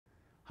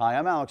Hi,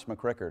 I'm Alex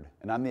McCrickard,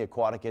 and I'm the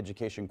Aquatic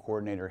Education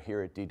Coordinator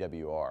here at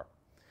DWR.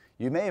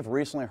 You may have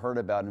recently heard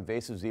about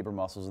invasive zebra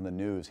mussels in the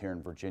news here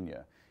in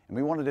Virginia, and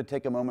we wanted to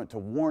take a moment to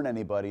warn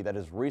anybody that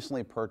has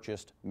recently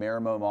purchased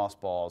marimo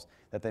mothballs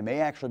that they may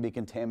actually be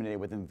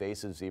contaminated with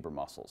invasive zebra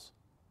mussels.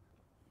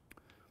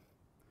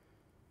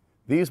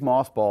 These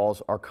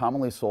mothballs are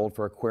commonly sold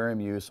for aquarium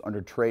use under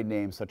trade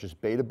names such as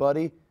Beta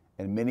Buddy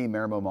and Mini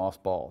Marimo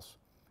mothballs.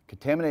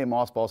 Contaminated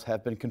mothballs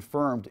have been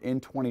confirmed in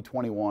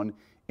 2021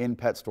 in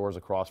pet stores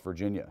across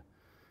Virginia.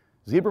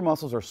 Zebra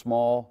mussels are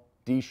small,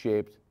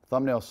 D-shaped,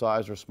 thumbnail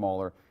size or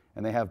smaller,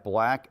 and they have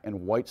black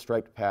and white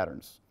striped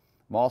patterns.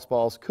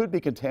 Mothballs could be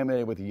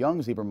contaminated with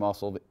young zebra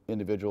mussel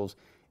individuals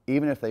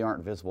even if they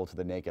aren't visible to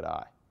the naked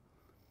eye.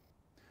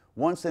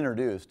 Once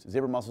introduced,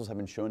 zebra mussels have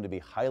been shown to be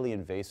highly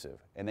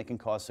invasive, and they can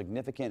cause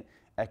significant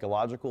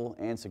ecological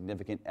and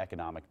significant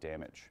economic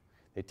damage.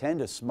 They tend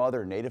to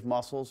smother native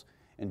mussels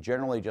and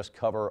generally just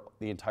cover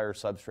the entire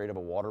substrate of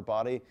a water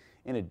body,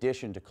 in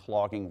addition to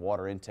clogging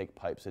water intake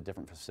pipes at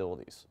different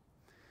facilities.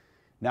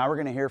 Now we're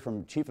going to hear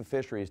from Chief of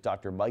Fisheries,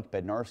 Dr. Mike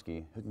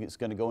Bednarski, who is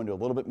going to go into a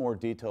little bit more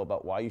detail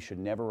about why you should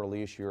never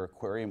release your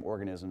aquarium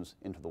organisms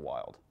into the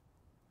wild.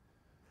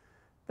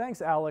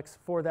 Thanks, Alex,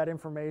 for that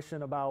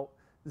information about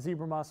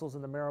zebra mussels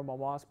and the marimo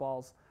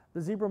mothballs.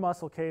 The zebra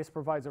mussel case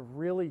provides a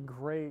really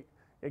great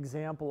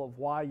example of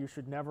why you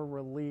should never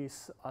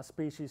release a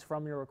species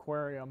from your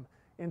aquarium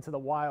into the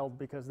wild,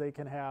 because they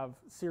can have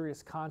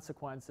serious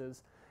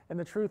consequences. And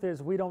the truth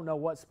is, we don't know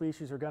what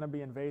species are going to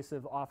be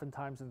invasive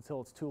oftentimes until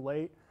it's too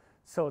late,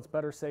 so it's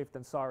better safe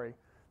than sorry.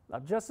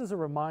 Just as a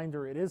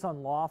reminder, it is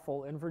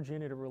unlawful in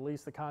Virginia to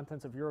release the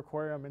contents of your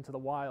aquarium into the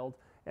wild,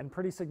 and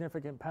pretty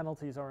significant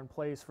penalties are in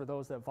place for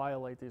those that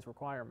violate these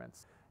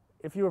requirements.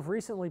 If you have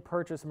recently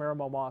purchased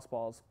marimo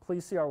mothballs,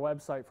 please see our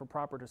website for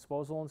proper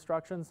disposal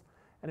instructions.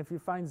 And if you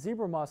find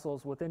zebra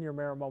mussels within your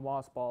marimo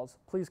mothballs,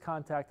 please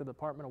contact the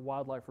Department of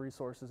Wildlife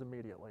Resources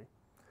immediately.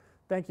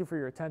 Thank you for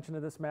your attention to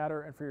this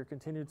matter and for your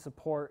continued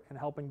support in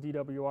helping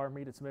DWR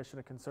meet its mission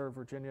to conserve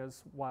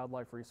Virginia's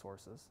wildlife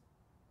resources.